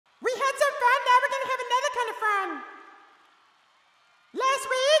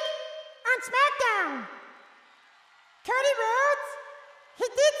SmackDown. Cody Rhodes, he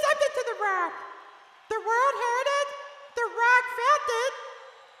did something to The Rock. The world heard it. The Rock felt it.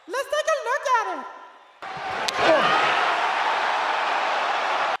 Let's take a look at it.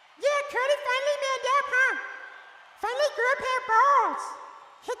 Yeah, Cody finally manned up, huh? Finally grew a pair of balls.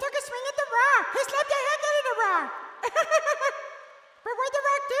 He took a swing at The Rock. He slapped the heck out of The Rock. But what'd The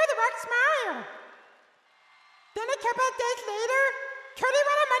Rock do? The Rock smiled. Then a couple of days later, Cody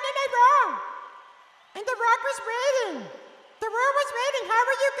won a Monday Night Raw. And The Rock was waiting. The world was waiting. How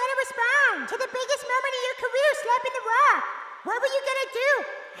were you going to respond to the biggest moment of your career, slapping The Rock? What were you going to do?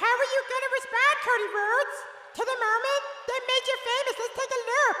 How were you going to respond, Cody Rhodes, to the moment that made you famous? Let's take a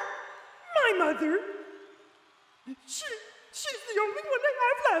look. My mother. She's the only one I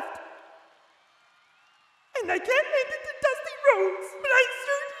have left. And I can't hand it to Dusty Rhodes, but I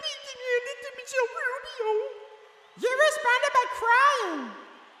certainly can hand it to Michelle Rubio. You responded by crying.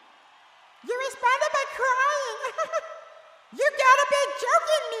 You responded by crying. You gotta be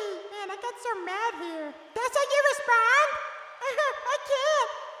joking me. Man, I got so mad here. That's how you respond? I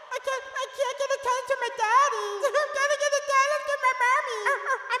can't get attention to my daddy. I'm gonna get attention to my mommy.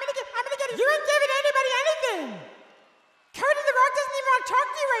 I'm gonna get You ain't giving anybody anything. Cody, The Rock doesn't even want to talk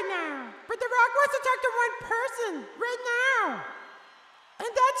to you right now. But The Rock wants to talk to one person right now.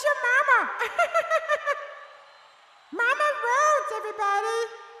 And that's your mama. Mama Rhodes, everybody.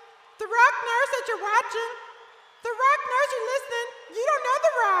 The Rock knows that you're watching. The Rock knows you're listening. You don't know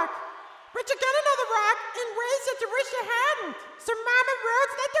The Rock. But you're gonna know The Rock in ways that you wish you hadn't. So Mama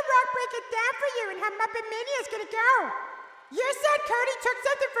Rhodes, let The Rock break it down for you and how Muppet Mania is gonna go. Your son Cody took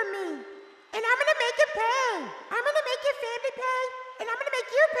something from me. And I'm gonna make him pay. I'm gonna make your family pay. And I'm gonna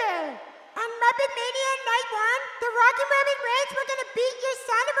make you pay. On Muppet Mania Night 1, The Rock and Roman Reigns, we're gonna beat your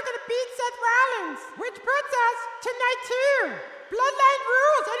son and we're gonna beat Seth Rollins. Which puts us to Night 2. Bloodline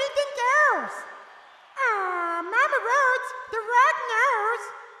rules, anything goes. Aw, Mama Rhodes, The Rock knows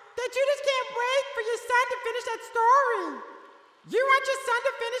that you just can't wait for your son to finish that story. You want your son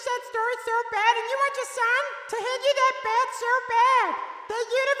to finish that story so bad, and you want your son to hand you that belt so bad. The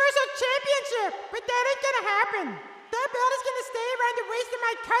Universal Championship, but that ain't gonna happen. That belt is gonna stay around the waist of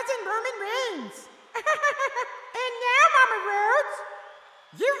my cousin Roman Reigns. And now, Mama Rhodes,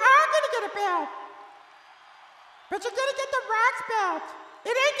 you are gonna get a belt. But you're gonna get The Rock's belt.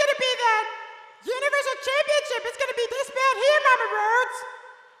 It ain't gonna be that Universal Championship. It's gonna be this belt here, Mama Rhodes.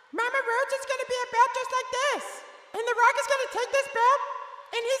 Mama Rhodes is gonna be a belt just like this. And The Rock is gonna take this belt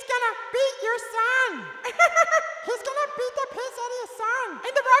and he's gonna beat your son. He's gonna beat the piss out of your son.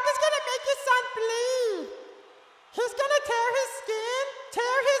 And The Rock is gonna make your son bleed. He's gonna tear his skin,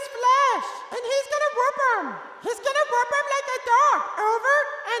 tear his flesh, and he's gonna whoop him. He's gonna whoop him like a dog, over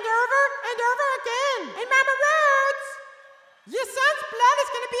and over and over again. And Mama Rhodes, your son's blood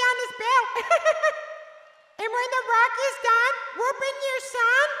is gonna be on this belt. And when The Rock is done whooping your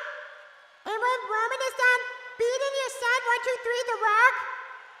son, and when Roman is done beating your son, 1, 2, 3, The Rock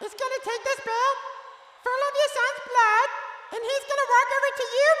is gonna take this belt full of your son's blood, and he's gonna walk over to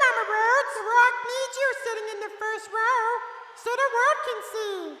you, Mama Rhodes. The Rock needs you sitting in the first row so the world can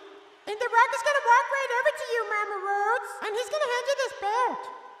see. And The Rock is gonna walk right over to you, Mama Rhodes, and he's gonna hand you this belt.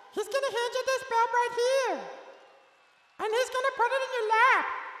 He's gonna hand you this belt right here. And he's gonna put it in your lap.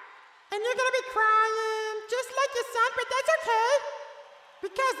 And you're gonna be crying, just like your son, but that's okay.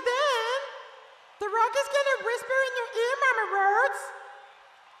 Because then, The Rock is gonna whisper in your ear, Mama Rhodes.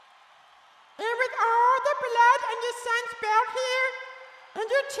 And with all the blood on your son's belt here, and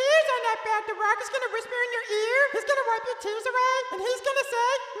your tears on that belt, The Rock is gonna whisper in your ear. He's gonna wipe your tears away, and he's gonna say,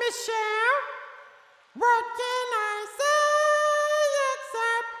 Michelle, what can I say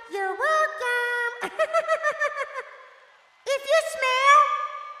except you're welcome? If you smell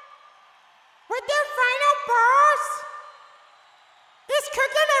what their final boss is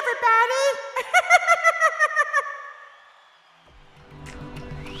cooking, everybody.